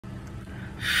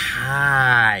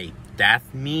Hi,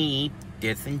 that's me.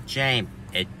 This is James.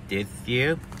 Is this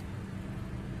you?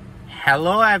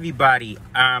 Hello, everybody.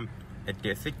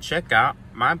 This is check out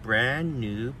my brand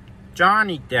new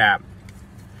Johnny Depp.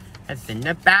 And send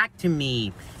it back to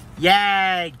me.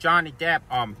 Yay, Johnny Depp.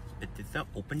 This is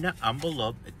open the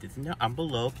envelope. This is the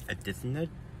envelope. This is the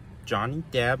Johnny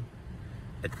Depp.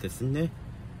 This is the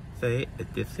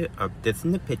this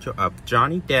is the picture of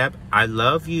Johnny Depp. I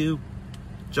love you.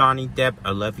 Johnny Depp,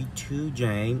 I love you too,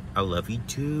 James. I love you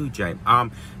too, James.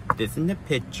 This is the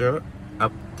picture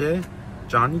of the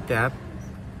Johnny Depp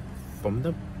from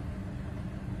the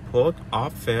port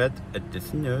outfit. This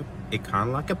is the, it kind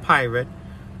of like a pirate.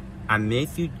 I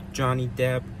miss you, Johnny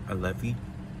Depp. I love you.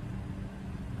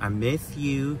 I miss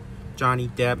you, Johnny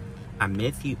Depp. I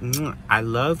miss you. I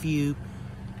love you,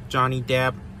 Johnny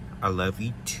Depp. I love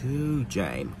you too,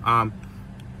 James.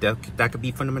 That could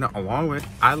be fundamental along with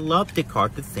I love the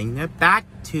card to sing that back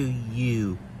to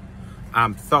you.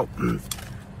 So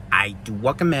I do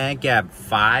recommend get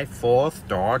 4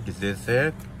 stars. This is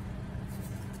it.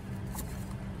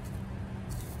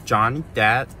 Johnny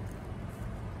Depp,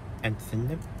 and send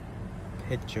the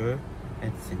picture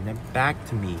and send it back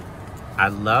to me. I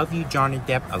love you, Johnny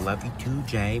Depp. I love you too,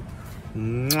 James.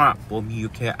 Mwah. Both of you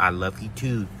care. I love you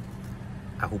too.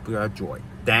 I hope you enjoy.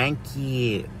 Thank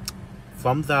you.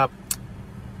 Thumbs up.